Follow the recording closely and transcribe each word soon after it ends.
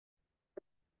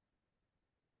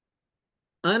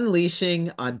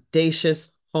Unleashing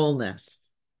audacious wholeness.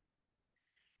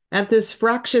 At this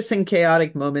fractious and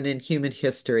chaotic moment in human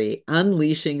history,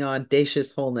 unleashing audacious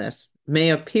wholeness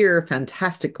may appear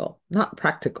fantastical, not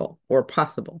practical or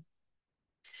possible.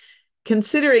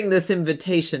 Considering this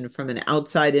invitation from an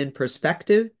outside-in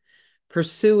perspective,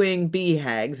 pursuing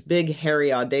BHAG's big,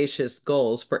 hairy, audacious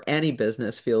goals for any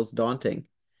business feels daunting.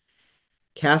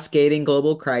 Cascading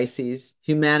global crises,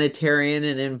 humanitarian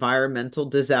and environmental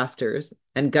disasters,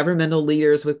 and governmental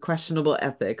leaders with questionable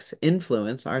ethics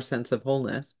influence our sense of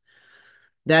wholeness.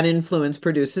 That influence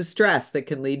produces stress that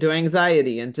can lead to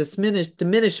anxiety and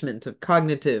diminishment of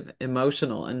cognitive,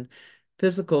 emotional, and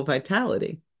physical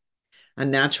vitality. A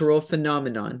natural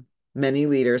phenomenon. Many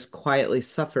leaders quietly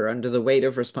suffer under the weight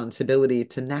of responsibility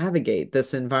to navigate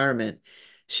this environment,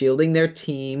 shielding their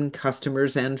team,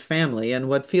 customers, and family in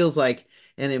what feels like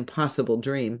an impossible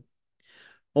dream.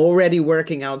 Already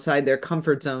working outside their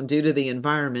comfort zone due to the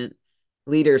environment,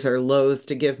 leaders are loath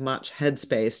to give much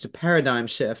headspace to paradigm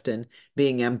shift and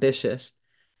being ambitious.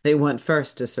 They want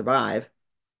first to survive.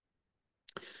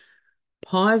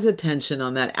 Pause attention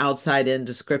on that outside in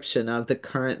description of the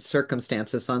current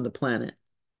circumstances on the planet.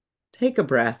 Take a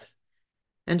breath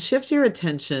and shift your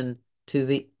attention to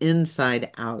the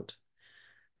inside out.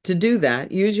 To do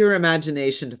that, use your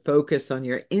imagination to focus on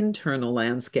your internal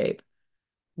landscape,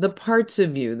 the parts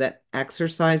of you that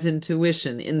exercise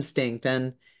intuition, instinct,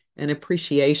 and an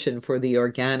appreciation for the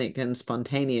organic and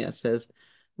spontaneous as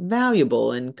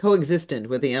valuable and coexistent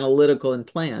with the analytical and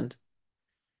planned.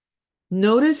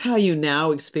 Notice how you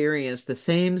now experience the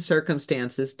same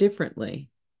circumstances differently.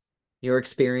 Your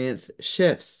experience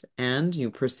shifts and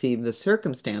you perceive the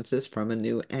circumstances from a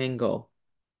new angle.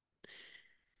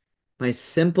 My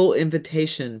simple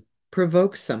invitation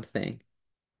provokes something.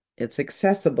 It's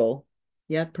accessible,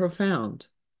 yet profound.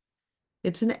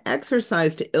 It's an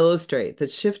exercise to illustrate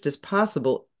that shift is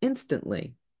possible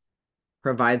instantly,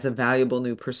 provides a valuable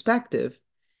new perspective,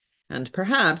 and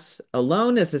perhaps,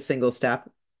 alone as a single step,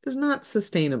 is not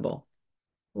sustainable.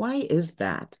 Why is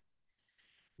that?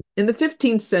 In the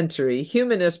 15th century,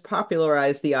 humanists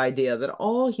popularized the idea that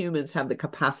all humans have the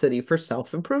capacity for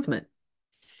self-improvement.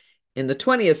 In the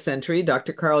 20th century,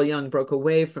 Dr. Carl Jung broke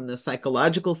away from the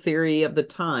psychological theory of the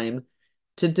time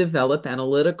to develop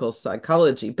analytical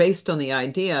psychology based on the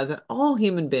idea that all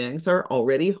human beings are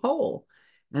already whole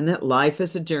and that life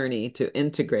is a journey to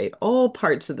integrate all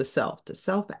parts of the self to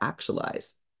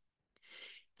self-actualize.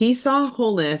 He saw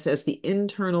wholeness as the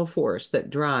internal force that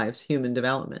drives human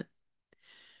development.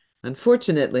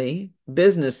 Unfortunately,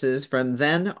 businesses from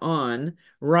then on,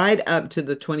 right up to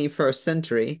the 21st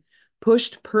century,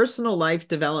 pushed personal life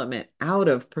development out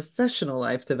of professional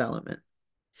life development.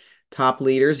 Top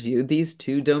leaders viewed these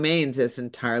two domains as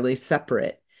entirely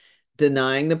separate,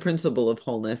 denying the principle of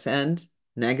wholeness and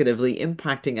negatively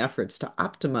impacting efforts to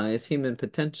optimize human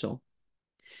potential.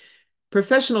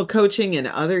 Professional coaching and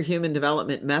other human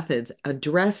development methods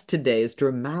address today's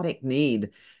dramatic need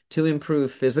to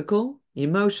improve physical,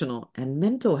 emotional, and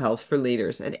mental health for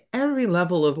leaders at every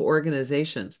level of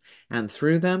organizations, and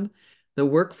through them, the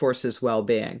workforce's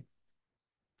well-being.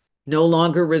 No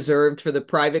longer reserved for the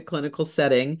private clinical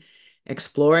setting,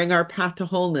 exploring our path to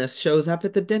wholeness shows up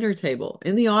at the dinner table,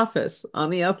 in the office, on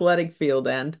the athletic field,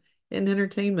 and in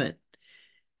entertainment.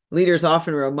 Leaders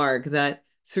often remark that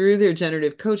through their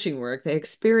generative coaching work, they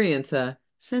experience a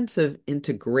sense of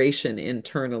integration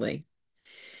internally.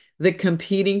 The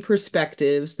competing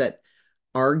perspectives that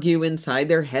argue inside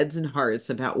their heads and hearts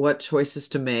about what choices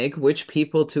to make, which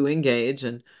people to engage,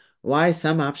 and why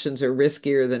some options are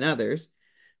riskier than others,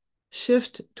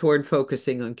 shift toward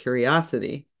focusing on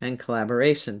curiosity and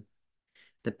collaboration.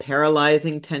 The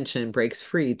paralyzing tension breaks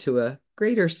free to a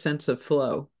greater sense of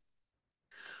flow.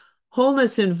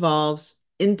 Wholeness involves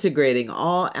integrating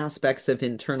all aspects of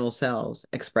internal selves,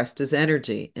 expressed as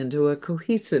energy, into a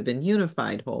cohesive and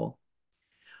unified whole.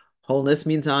 Wholeness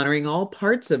means honoring all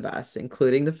parts of us,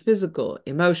 including the physical,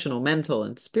 emotional, mental,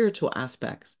 and spiritual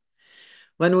aspects.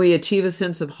 When we achieve a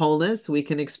sense of wholeness, we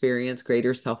can experience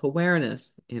greater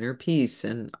self-awareness, inner peace,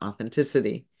 and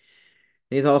authenticity.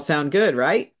 These all sound good,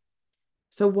 right?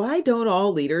 So why don't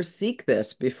all leaders seek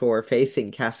this before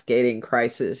facing cascading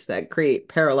crises that create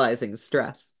paralyzing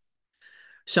stress?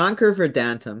 Shankar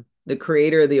Vedantam, the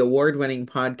creator of the award-winning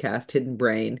podcast Hidden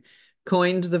Brain,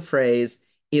 coined the phrase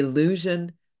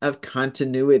illusion of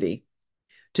continuity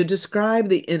to describe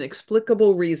the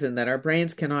inexplicable reason that our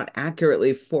brains cannot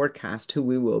accurately forecast who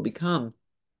we will become.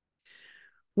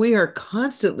 We are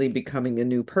constantly becoming a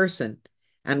new person,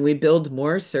 and we build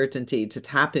more certainty to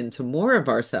tap into more of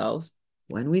ourselves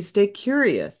when we stay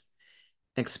curious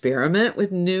Experiment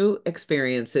with new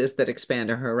experiences that expand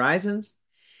our horizons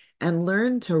and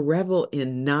learn to revel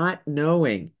in not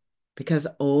knowing, because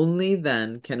only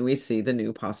then can we see the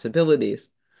new possibilities.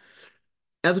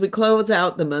 As we close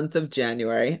out the month of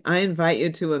January, I invite you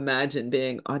to imagine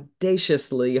being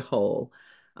audaciously whole,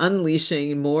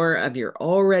 unleashing more of your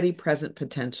already present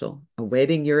potential,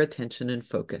 awaiting your attention and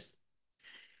focus.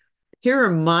 Here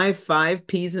are my 5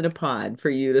 P's in a pod for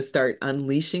you to start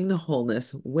unleashing the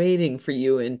wholeness waiting for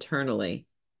you internally,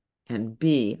 and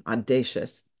be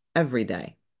audacious every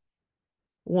day.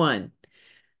 1,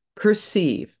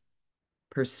 perceive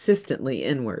persistently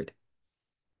inward.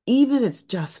 Even it's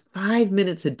just 5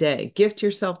 minutes a day, gift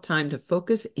yourself time to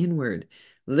focus inward.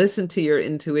 Listen to your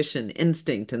intuition,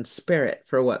 instinct, and spirit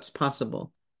for what's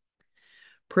possible.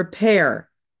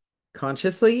 Prepare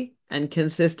consciously and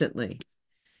consistently.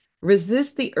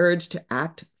 Resist the urge to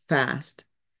act fast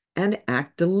and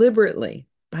act deliberately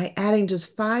by adding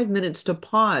just 5 minutes to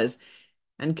pause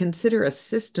and consider a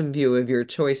system view of your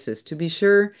choices to be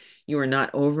sure you are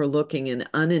not overlooking an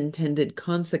unintended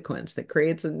consequence that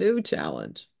creates a new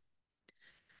challenge.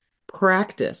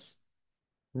 Practice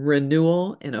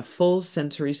renewal in a full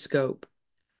sensory scope.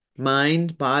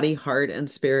 Mind, body, heart,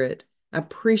 and spirit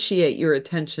appreciate your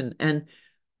attention and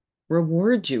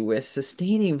reward you with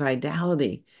sustaining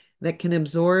vitality that can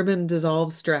absorb and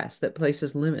dissolve stress that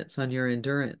places limits on your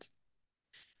endurance.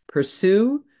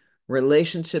 Pursue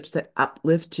relationships that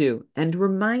uplift you and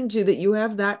remind you that you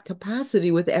have that capacity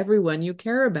with everyone you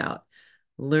care about,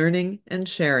 learning and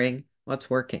sharing what's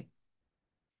working.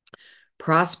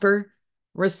 Prosper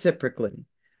reciprocally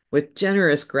with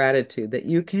generous gratitude that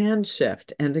you can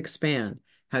shift and expand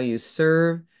how you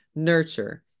serve,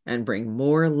 nurture, and bring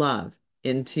more love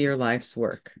into your life's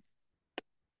work.